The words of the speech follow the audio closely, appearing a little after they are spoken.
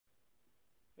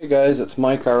Hey guys, it's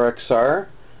Mike RXR.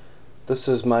 This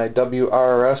is my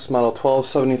WRRS model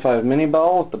 1275 mini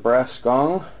bell with the brass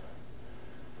gong.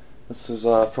 This is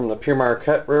from the Pure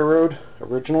Marquette Railroad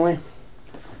originally.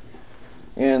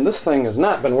 And this thing has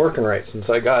not been working right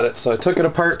since I got it, so I took it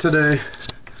apart today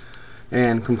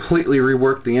and completely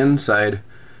reworked the inside.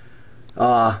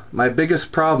 My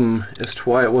biggest problem as to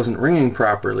why it wasn't ringing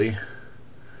properly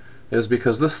is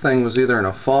because this thing was either in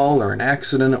a fall or an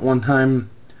accident at one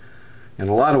time. And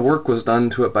a lot of work was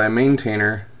done to it by a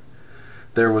maintainer.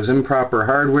 There was improper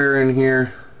hardware in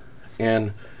here,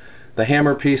 and the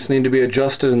hammer piece needed to be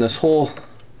adjusted, and this whole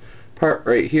part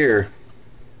right here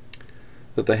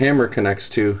that the hammer connects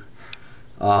to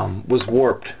was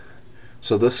warped.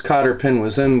 So this cotter pin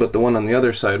was in, but the one on the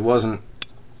other side wasn't.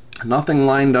 Nothing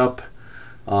lined up.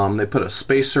 They put a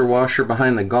spacer washer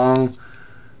behind the gong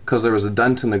because there was a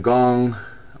dent in the gong.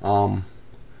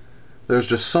 There's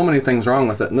just so many things wrong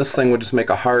with it, and this thing would just make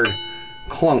a hard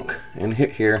clunk and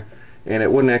hit here, and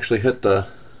it wouldn't actually hit the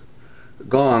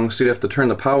gong, so you'd have to turn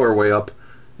the power way up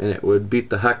and it would beat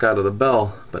the heck out of the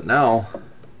bell. But now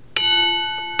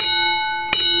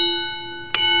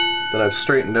that I've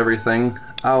straightened everything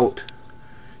out,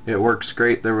 it works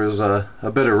great. There was a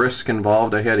bit of risk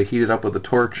involved. I had to heat it up with a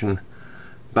torch and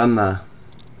bend the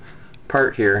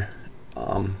part here.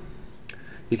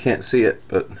 You can't see it,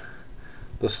 but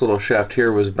this little shaft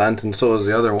here was bent, and so was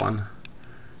the other one.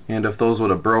 And if those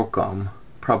would have broke,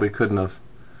 probably couldn't have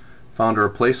found a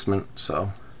replacement.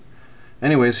 So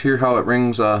anyways, hear how it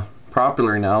rings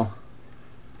properly now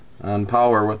on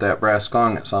power with that brass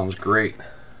gong. It sounds great.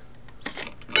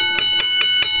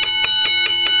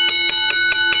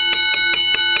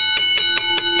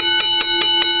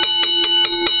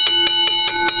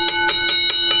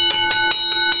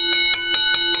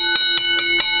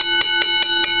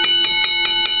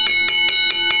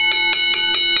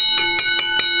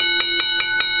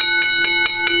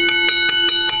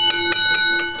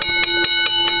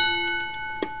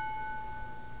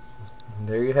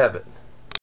 There you have it.